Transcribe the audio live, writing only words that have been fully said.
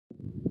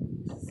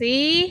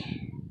See,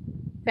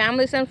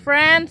 families and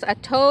friends, I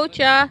told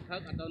ya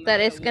that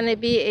it's gonna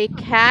be a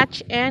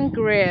catch and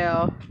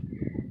grill,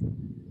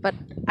 but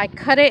I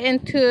cut it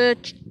into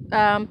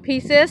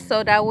pieces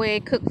so that way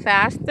it cook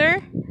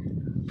faster.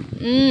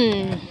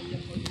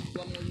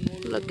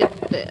 Look at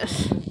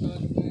this.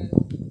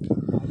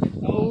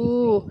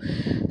 Ooh,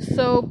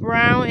 so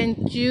brown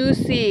and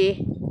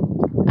juicy.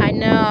 I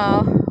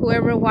know,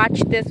 whoever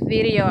watched this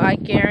video, I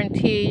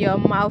guarantee your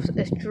mouth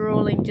is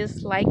drooling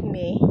just like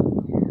me.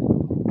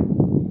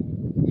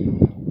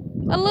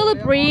 A little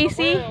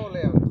breezy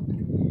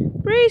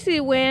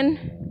wind,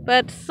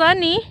 but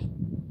sunny,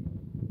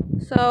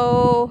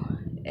 so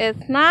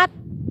it's not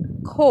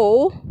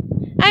cold.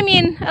 I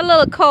mean, a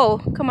little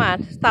cold. Come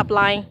on, stop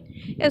lying.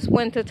 It's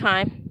winter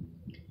time.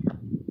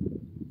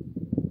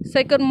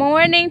 Say good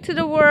morning to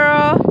the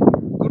world.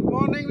 Good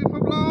morning,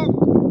 Republic.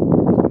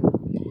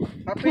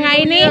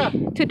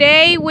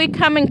 Today we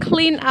come and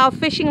clean our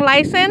fishing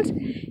license,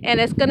 and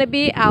it's gonna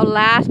be our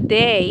last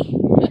day.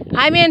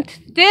 I mean,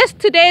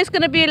 today is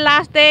gonna be the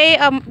last day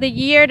of the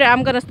year that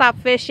I'm gonna stop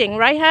fishing,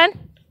 right, hun?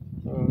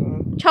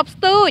 Chop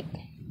stooge.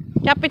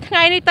 Chop itថ្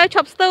ងៃនេះទៅ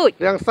chop stooge.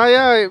 យ៉ាងស្អី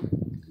ហើយ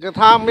គេ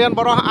ថាមានប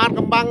រិះអាន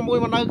កំបាំងមួយ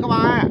មកនៅក្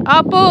បែរ អូ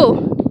ពូ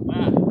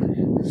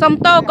សុំ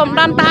តោកំ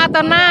ដន់តា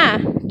តាណា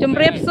ជំ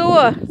រាបសួ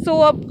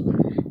រ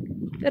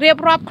រៀប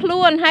រាប់ខ្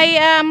លួនហើយ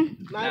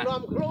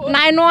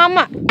ណែនាំ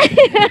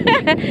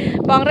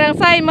បងរាំង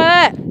សៃមើ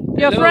ល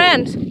your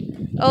friends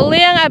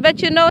Oliang, I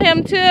bet you know him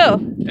too.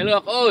 Hello,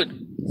 old.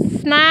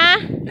 Sna,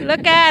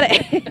 look at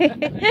it.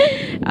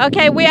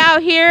 Okay, we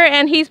out here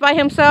and he's by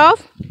himself.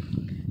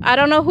 I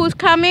don't know who's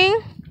coming,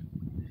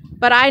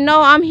 but I know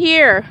I'm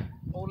here.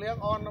 Oliang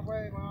on the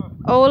way, ma.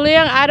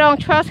 Oliang, I don't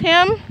trust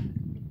him.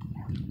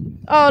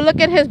 Oh, look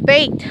at his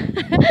bait.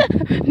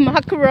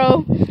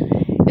 Mackerel.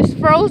 It's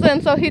frozen,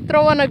 so he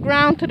throw on the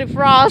ground to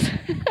defrost.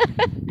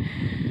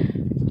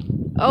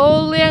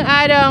 Oliang,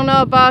 I don't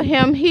know about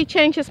him. He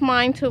changed his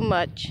mind too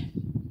much.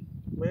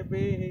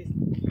 Maybe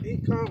he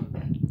come.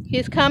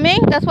 He's coming?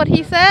 That's what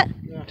he said?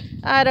 Yeah.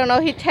 I don't know.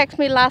 He texted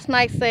me last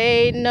night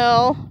say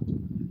no.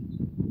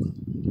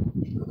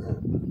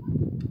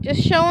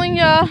 Just showing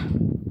you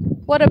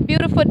what a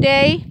beautiful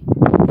day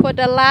for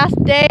the last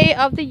day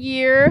of the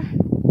year.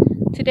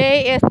 Today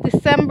is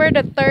December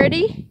the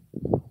 30th,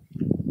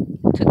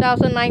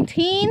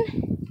 2019.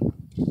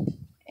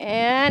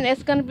 And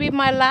it's going to be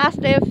my last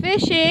day of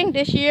fishing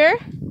this year.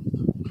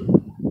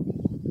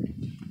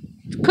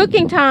 It's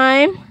cooking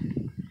time.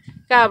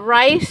 Got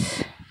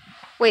rice.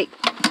 Wait.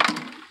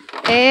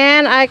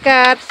 And I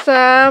got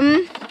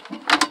some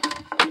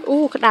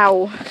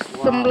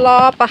some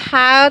law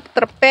pahal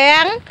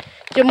trepang,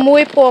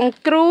 jemui pong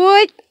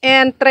cruit,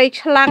 and tray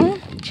chlang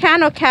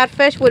channel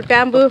catfish with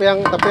bamboo.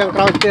 Tapang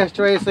kraut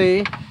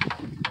Tracy.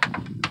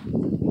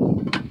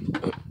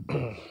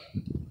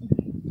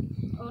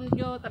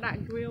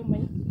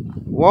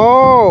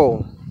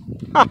 Wow.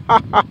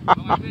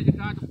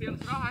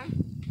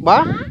 Ba?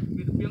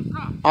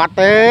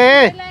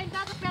 Ate.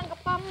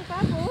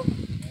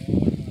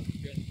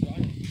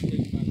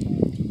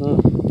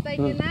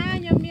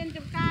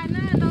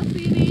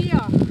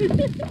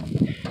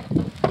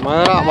 Mơ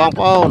bong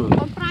pôn.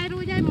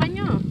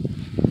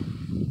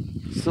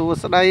 Sưu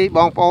sday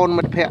bong pôn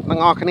mật phẹt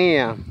ngọ khné.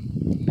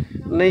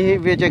 Ní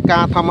វាជាកា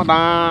រធម្ម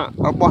តា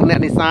របស់អ្នក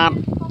នេសាទ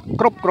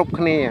គ្រប់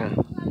គ្នា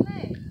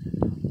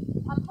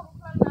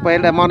ពេល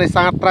ដែលមកនេ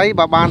សាទត្រី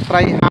បើបានត្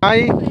រីហើយ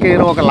គេ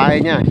រកកន្លែ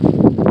ងហើយ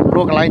រ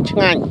កកន្លែងឆ្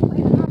ងាញ់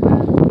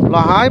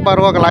លោះហើយបើ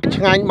រកកន្លែង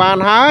ឆ្ងាញ់បាន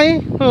ហើយ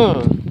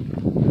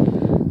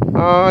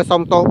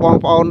សុំទោសបង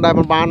ប្អូនដែល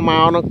មិនបានម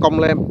កនឹងកុំ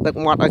លេបទឹក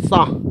មាត់ឲ្យ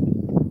សោះ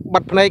បិ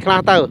ទភ្នែកខ្លះ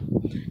ទៅ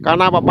កាល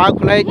ណាបើបើក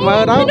ភ្នែកមើ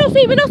លទៅមិន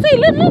ស៊ី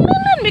លឿន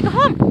មីក្រហ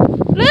ម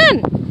លឿន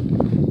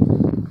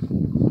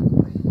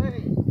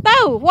ទៅ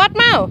វត្ត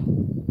មក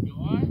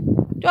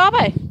ជាប់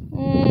ហើ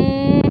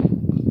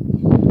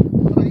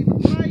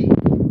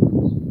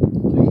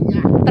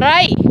ត្រី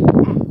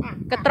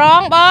កត្រ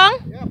ងបង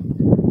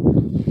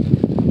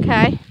អូ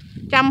ខេ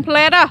ចាំផ្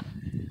លេត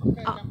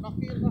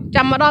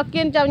ចាំមកដល់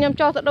គៀនចាំខ្ញុំ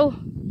ចោះទៅឌូ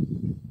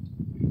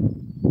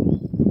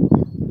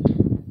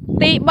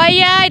ទី3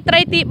ហើយត្រី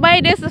ទី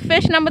3 this is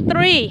fish number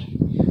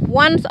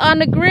 3 one's on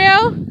the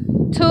grill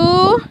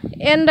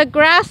 2 in the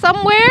grass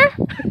somewhere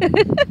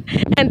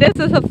and this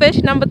is a fish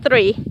number 3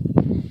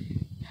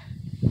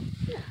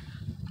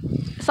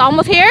 it's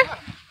almost here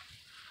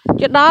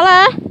get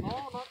dollar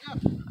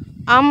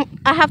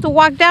I have to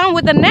walk down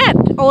with the net.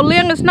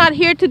 Oliang is not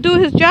here to do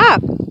his job.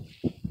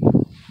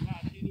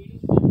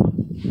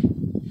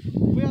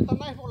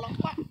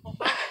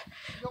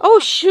 Oh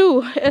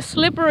shoot, it's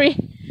slippery.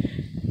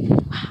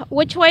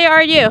 Which way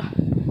are you?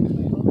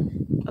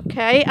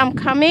 Okay, I'm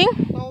coming.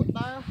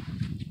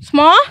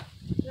 Small?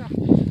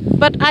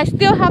 But I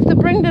still have to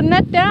bring the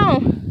net down.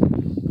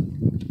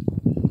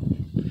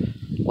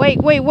 Wait,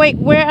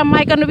 where am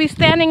I going to be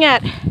standing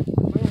at?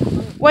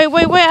 Wait,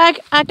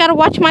 I gotta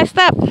watch my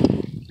step.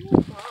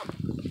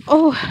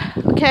 Oh,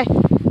 okay.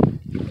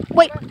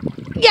 Wait,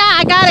 yeah,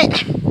 I got it.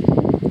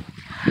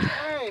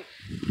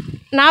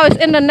 now it's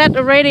in the net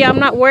already. I'm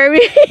not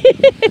worried.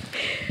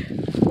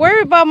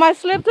 Worried about my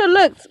slipper.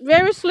 Look,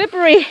 very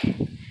slippery.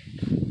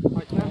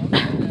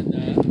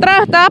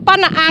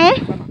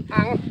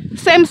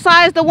 Same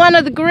size, the one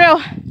of the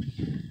grill.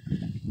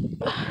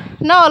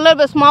 No, a little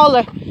bit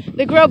smaller.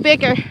 The grill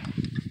bigger.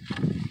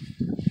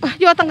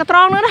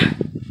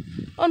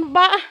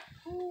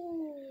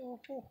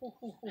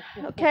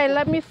 Okay,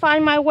 let me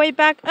find my way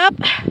back up.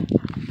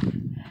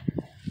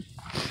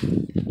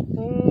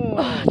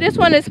 Oh, this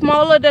one is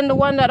smaller than the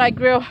one that I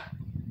grill.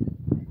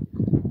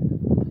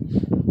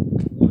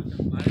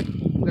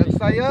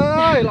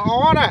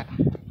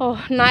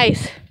 Oh,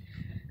 nice.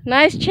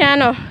 Nice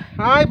channel.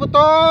 Hi,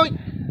 Putoy.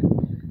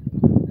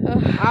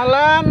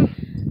 Alan.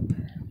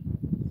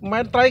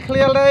 I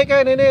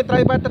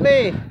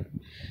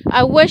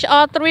wish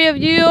all three of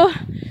you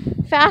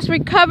fast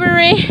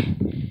recovery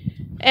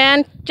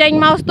and change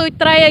mouse to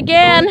try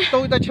again.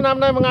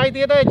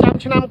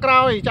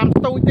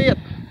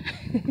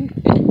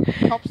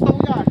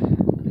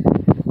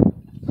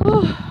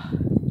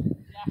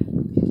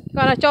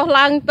 Gotta cho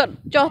lang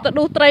cho tự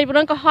đu tray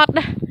nó có hot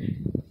đấy.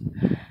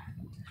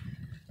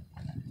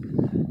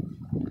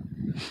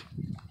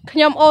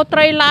 Nhom ô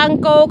tray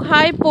lang cô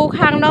khai pu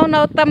khang nâu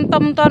nâu tâm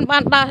tâm toàn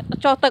bạn đã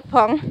cho tực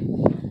phỏng.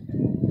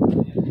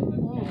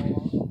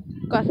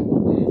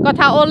 Có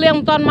thảo ô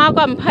liêng toàn máu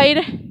cầm pay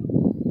đấy.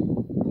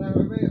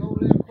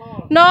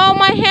 No,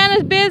 my hand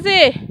is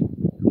busy.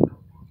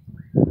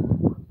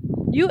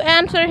 You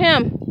answer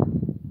him.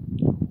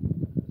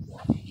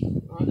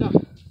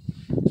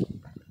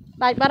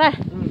 Đạch bắt đây.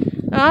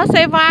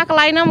 Xe va cái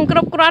này nó một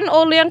group run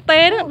ô liêng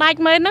tế nó đạch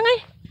mấy nó ấy.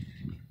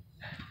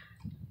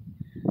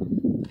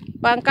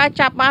 Bằng cá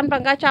chập bán,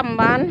 bằng cá chầm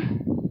bán.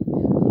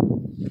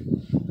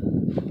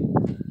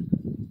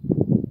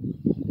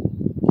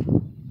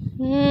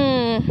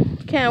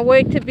 Can't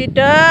wait to be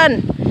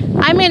done.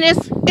 I mean, it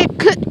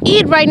could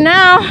eat right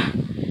now.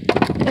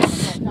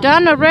 It's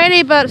done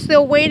already, but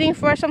still waiting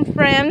for some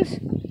friends.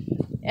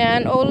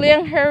 And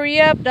Oliang, hurry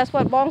up. That's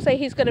what Bong said,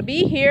 he's gonna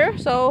be here,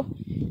 so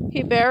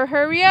he better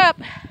hurry up.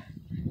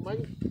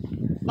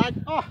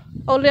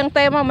 Oliang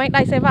tay mà mấy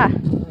đai xe va.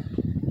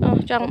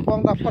 Chẳng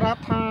Bong đã phát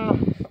tha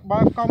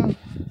ba công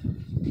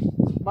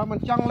ba mình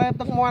chăng lên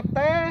tức ngoặt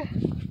té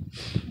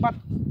bắt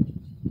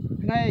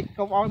này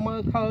công oi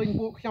mơ khơi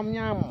buộc trong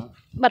nhâm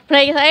bật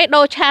play thấy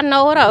đôi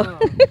channel rồi.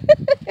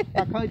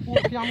 Ta khơi buộc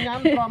trong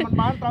nhâm rồi mình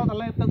bán trâu ta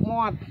lên tức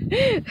ngoặt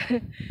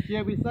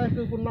chia vì sao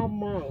cứ con nôm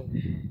mong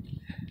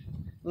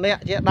nè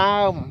chia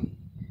đào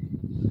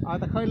ta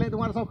khơi lên tức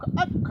ngoặt xong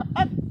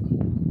ất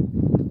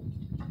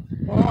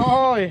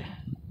ôi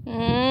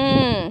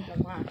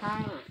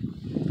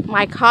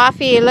my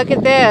coffee, look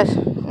at this.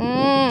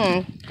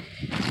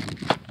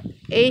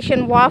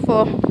 Asian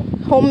waffle,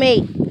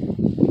 homemade.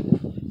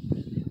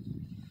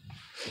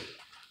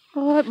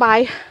 Oh,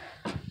 bye.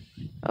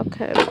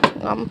 Okay,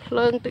 ngắm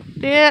phơi tích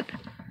tiết.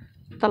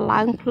 Ta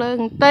lang phơi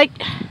tích.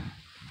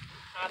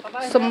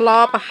 Some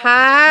lò bà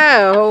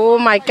ha.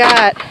 Oh my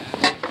god.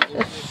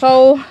 It's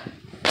so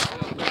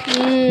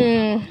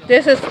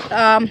this is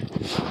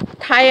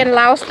Thai and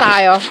Lao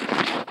style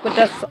with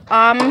this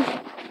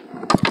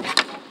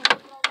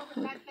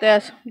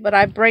this, but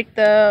I break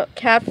the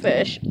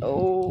catfish.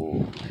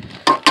 Oh,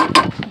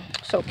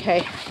 it's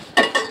okay.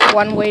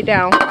 One way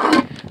down,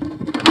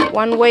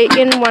 one way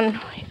in, one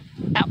way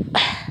out.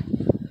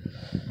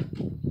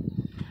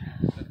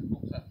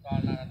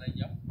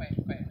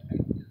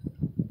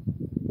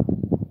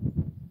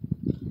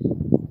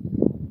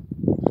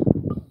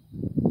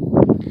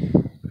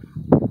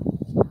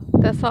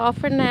 That's all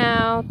for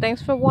now.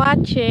 Thanks for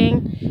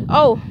watching.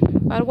 Oh,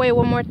 by the way,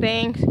 one more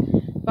thing.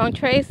 Bong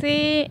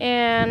Tracy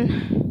and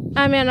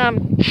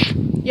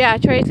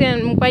Tracy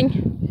and Mukbang.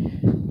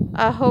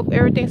 I hope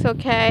everything's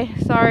okay.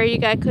 Sorry you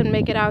guys couldn't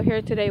make it out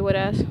here today with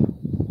us.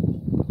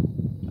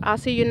 I'll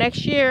see you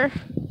next year.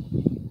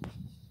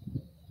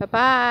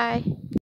 Bye-bye.